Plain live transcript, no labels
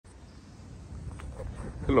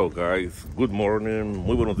Hello guys, good morning,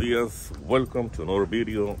 muy buenos días. Welcome to another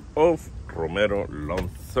video of Romero Lawn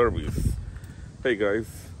Service. Hey guys,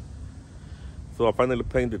 so I finally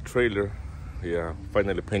painted the trailer. Yeah,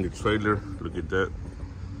 finally painted the trailer. Look at that.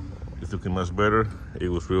 It's looking much better. It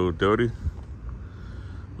was real dirty.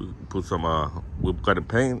 We put some, we got the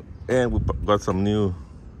paint and we got some new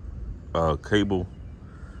cable.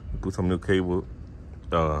 We put some new cable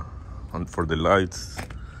for the lights.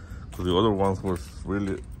 So the other ones was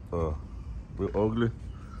really real ugly,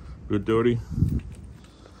 real dirty.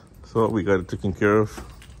 So we got it taken care of.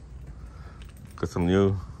 Got some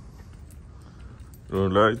new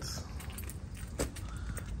lights,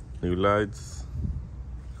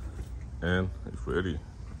 and it's ready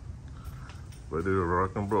to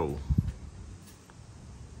rock and roll.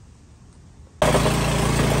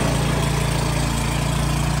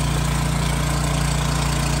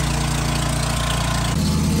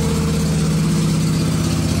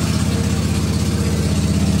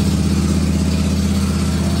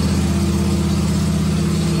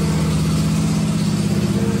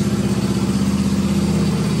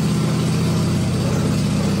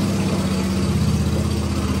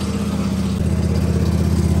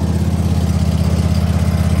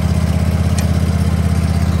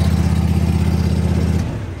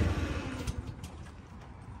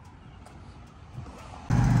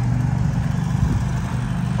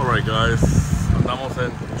 Alright guys, estamos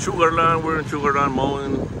en Sugarland. We're in Sugarland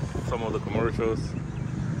mowing some of the commercials.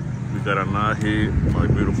 We got Anahi, my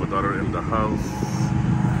beautiful daughter, in the house.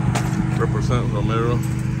 Represent Romero.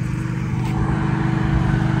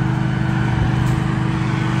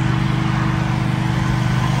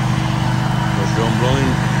 Let's go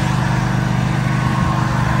blowing.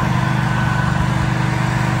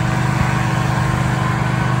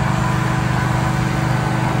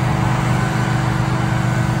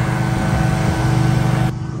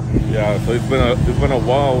 Yeah, so it's been a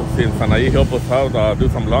while since Anahi helped us out do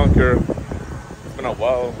some lawn care. It's been a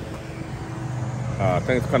while. I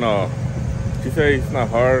think it's kind of. She said it's not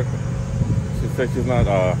hard. She said she's not.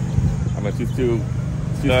 She's still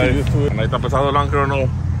used to it. ¿Está pesado lawn care or no?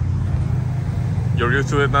 You're used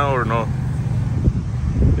to it now or no?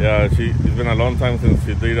 Yeah, it's been a long time since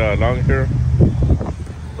she did lawn care.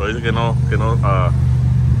 Pero dice que no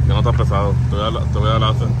está pesado. Todavía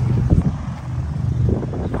la hace.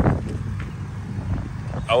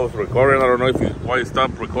 I was recording. I don't know why you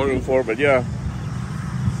stopped recording for, but yeah.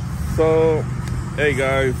 So, hey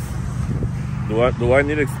guys, do I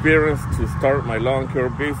need experience to start my lawn care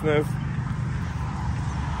business?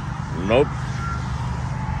 Nope.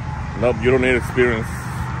 You don't need experience.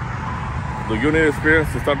 Do you need experience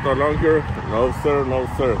to start the lawn care? No sir.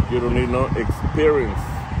 You don't need no experience.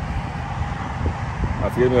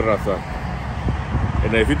 Así es mi raza.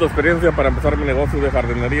 Necesito experiencia para empezar mi negocio de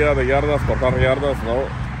jardinería, de yardas, cortar yardas.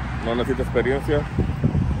 No necesito experiencia.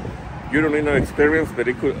 You don't need no experience, but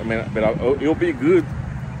it'll be good.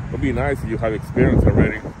 It'll be nice if you have experience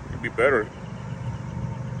already. It'll be better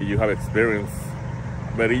if you have experience.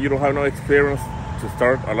 But if you don't have no experience to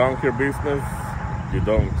start a lawn care business, you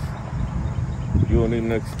don't. You don't need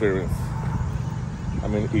no experience.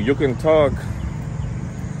 If you can talk,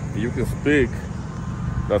 if you can speak,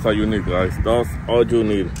 that's all you need, guys. That's all you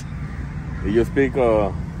need. If you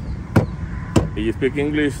speak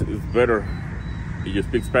English, it's better. If you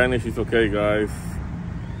speak Spanish, it's okay, guys.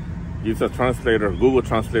 Use a translator, Google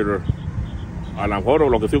Translator. A lo mejor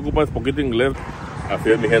lo que sí ocupa es poquito inglés.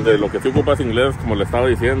 Así es, mi gente. Lo que sí ocupa es inglés, como le estaba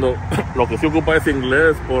diciendo. Lo que sí ocupa es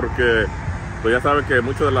inglés porque pues ya sabe que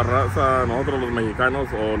mucho de la raza, nosotros los mexicanos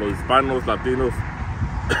o los hispanos, latinos,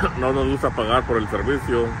 no nos gusta pagar por el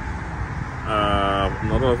servicio.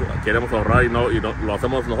 Nosotros queremos ahorrar y lo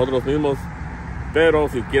hacemos nosotros mismos. Pero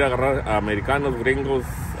si quiere agarrar a americanos, gringos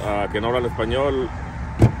que no hablan español,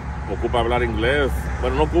 ocupa hablar inglés.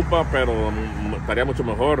 Bueno, no ocupa, pero estaría mucho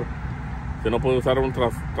mejor. Si no puede usar un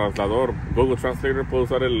translador, Google Translator, puede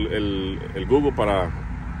usar el Google para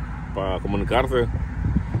comunicarse.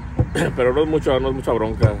 Pero no es mucha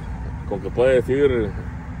bronca. Con que puede decir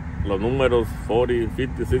los números 40,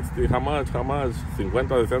 50, 60, how much,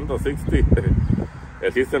 50, 60, 60.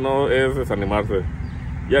 El chiste no es desanimarse.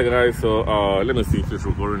 Yeah guys, so let me see if it's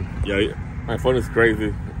recording. Yeah, my phone is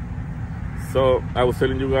crazy. So I was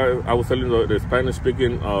telling the Spanish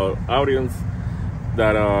speaking audience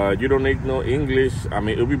that you don't need no English.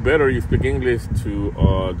 It would be better you speak English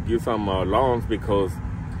to give some loans, because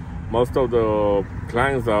most of the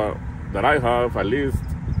clients that I have, at least,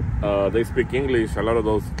 they speak English. A lot of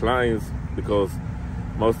those clients, because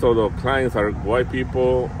most of the clients are white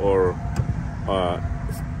people or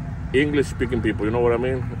English speaking people, you know what I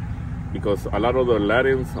mean? because a lot of the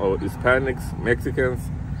Latins or Hispanics, Mexicans,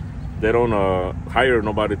 they don't hire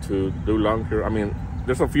nobody to do lawn care. I mean,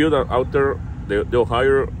 there's a few that out there, they'll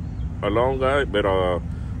hire a lawn guy, but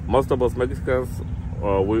most of us Mexicans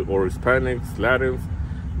or Hispanics, Latins,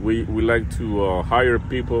 we like to hire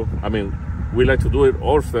people. I mean, we like to do it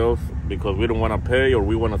ourselves because we don't want to pay or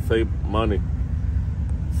we want to save money.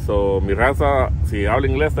 So, mi raza, si habla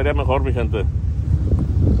inglés estaría mejor, mi gente.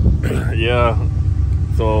 Yeah.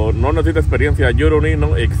 So, no necesita experiencia. You don't need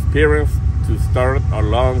no experience to start a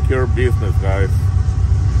lawn care business, guys.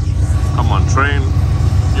 Come on, train.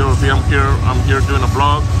 You know, see, I'm here doing a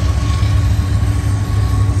vlog.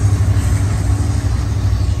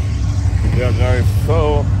 Yeah, guys.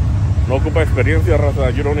 So, no ocupa experiencia,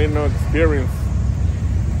 raza. You don't need no experience.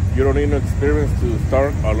 You don't need no experience to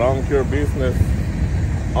start a lawn care business.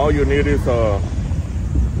 All you need is the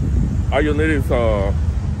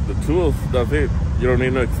tools. That's it. You don't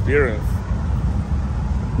need no experience.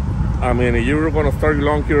 I mean, if you're gonna start your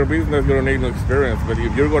lawn care business, you don't need no experience. But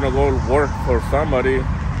if you're gonna go work for somebody,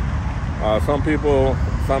 some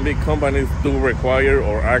big companies do require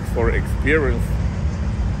or ask for experience,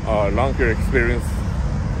 lawn care experience.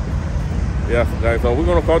 Yes, guys. So we're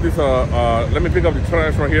gonna call this. Let me pick up the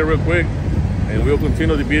trash right here real quick, and we'll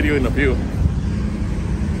continue the video in a few.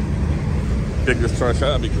 Take this trash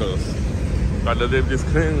out because gotta leave this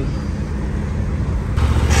clean.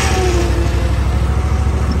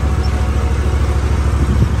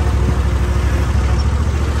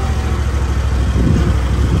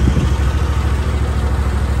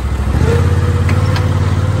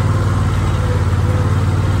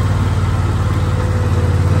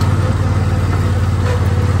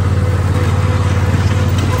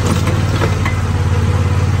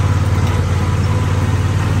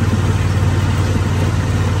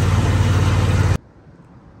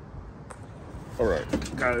 Alright,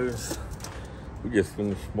 guys, we just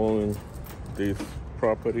finished mowing this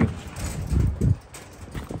property.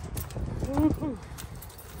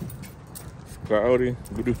 It's cloudy,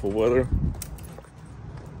 beautiful weather.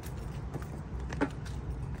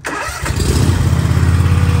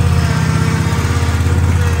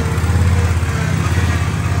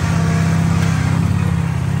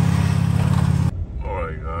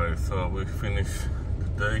 Alright, guys, so we finished the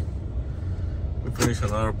day. We finished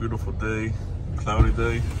another beautiful day. Cloudy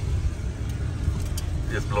day.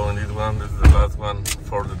 Just blowing this one. This is the last one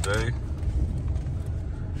for the day.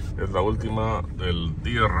 Es la última del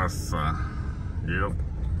día, raza. Yep.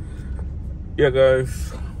 Yeah,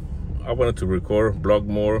 guys. I wanted to vlog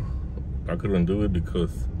more. I couldn't do it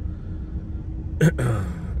because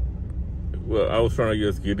well, I was trying to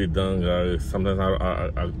just get it done, guys. Sometimes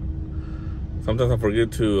I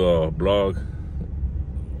forget to vlog,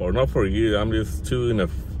 or not forget. I'm just too in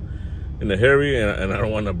a hurry, and I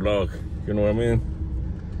don't want to vlog. You know what I mean?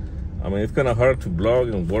 I mean, it's kind of hard to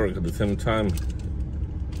vlog and work at the same time.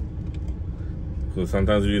 So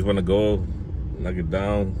sometimes you just want to go, knock it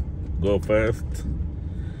down, go fast.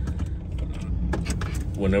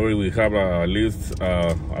 Whenever we have at least,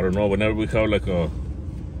 I don't know, whenever we have like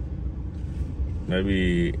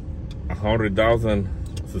maybe 100,000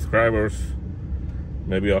 subscribers,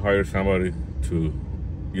 maybe I'll hire somebody to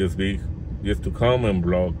just to come and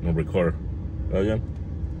vlog and record. Again,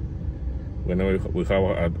 whenever we have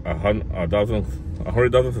 100,000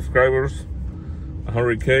 subscribers,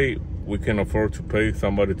 100K, we can afford to pay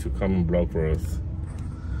somebody to come and vlog for us.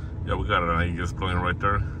 Yeah, we got it just blowing right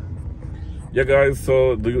there. Yeah, guys,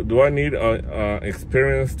 so do I need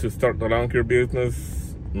experience to start the lawn care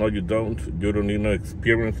business? No, you don't. You don't need no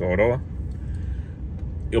experience at all.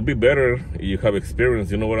 It'll be better if you have experience,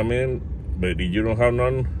 you know what I mean? But if you don't have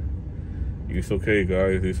none, it's okay,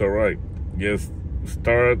 guys. It's all right. Just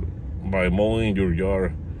start by mowing your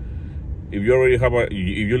yard. If you already have if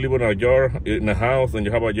you live in a house and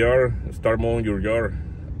you have a yard, start mowing your yard.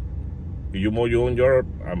 If you mow your own yard,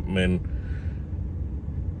 I mean,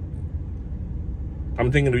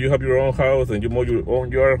 I'm thinking if you have your own house and you mow your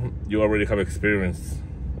own yard, you already have experience.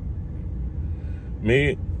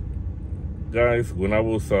 Me, guys, when I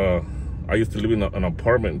used to live in an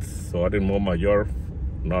apartment, so I didn't mow my yard,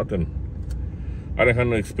 nothing. I didn't have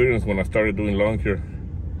no experience when I started doing lawn care.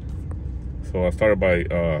 So I started by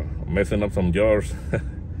messing up some yards.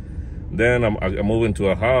 Then I moved into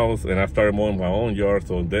a house and I started mowing my own yard.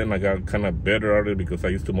 So then I got kind of better at it because I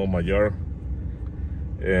used to mow my yard.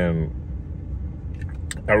 And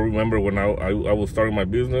I remember when I was starting my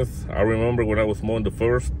business, I remember when I was mowing the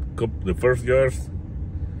first yards,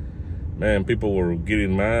 man, people were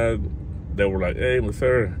getting mad. They were like, hey,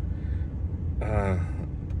 sir,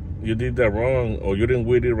 you did that wrong, or you didn't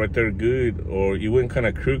weed it right there good, or you went kind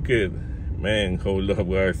of crooked. Man, hold up,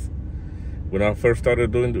 guys. When I first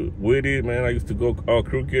started doing the weedy, man, I used to go all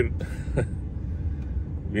crooked.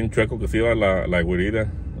 Bien chueco que se iba la güerita.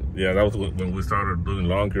 Yeah, that was when we started doing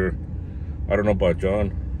longer. I don't know about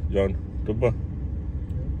John. John, ¿tú pa?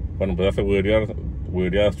 Cuando empezaste a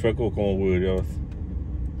güerear chueco, ¿cómo güereabas?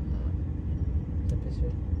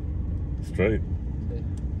 Straight.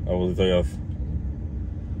 I was like,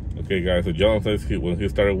 okay, guys. So John says when he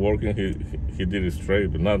started working, he did it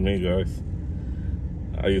straight, but not me, guys.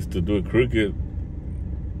 I used to do it crooked,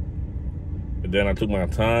 and then I took my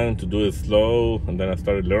time to do it slow, and then I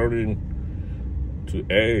started learning to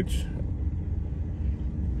edge.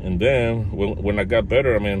 And then when I got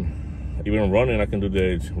better, I mean, even running, I can do the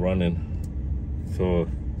edge running. So,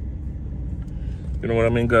 you know what I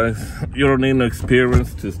mean, guys? You don't need no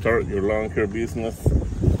experience to start your lawn care business.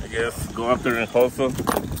 I guess go out there and hustle.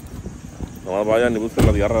 No vayan y busquen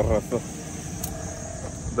la diarra raza.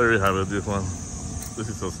 There you have it, this one. This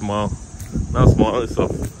is a small, not small, it's a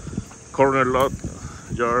corner lot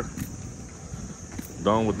jar.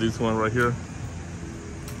 Done with this one right here.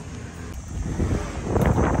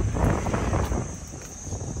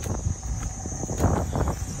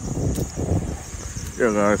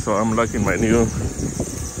 Yeah, guys, so I'm liking my new,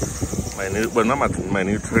 well, not my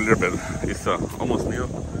new trailer, but it's almost new.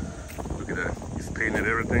 Look at that, it's painted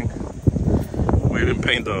everything. We even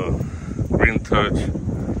paint the Green Touch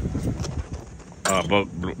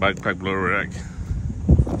backpack blower rack.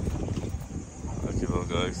 Aquí lo,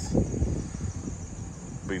 guys.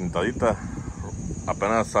 Pintadita.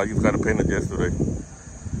 Apenas I just got it painted yesterday.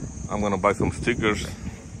 I'm gonna buy some stickers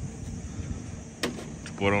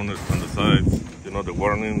to put on the sides. You know, the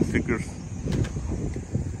warning stickers.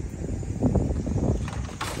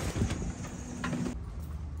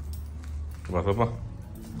 ¿Qué pasó, pa?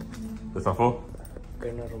 ¿Te zafó?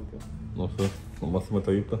 ¿Qué no rompió? No sé, nomás se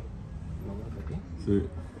metadita. ¿Nomás aquí? Sí.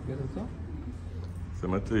 ¿Qué es esto? Se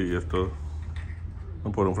mete y esto.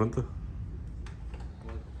 ¿No por enfrente?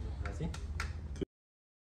 ¿Así?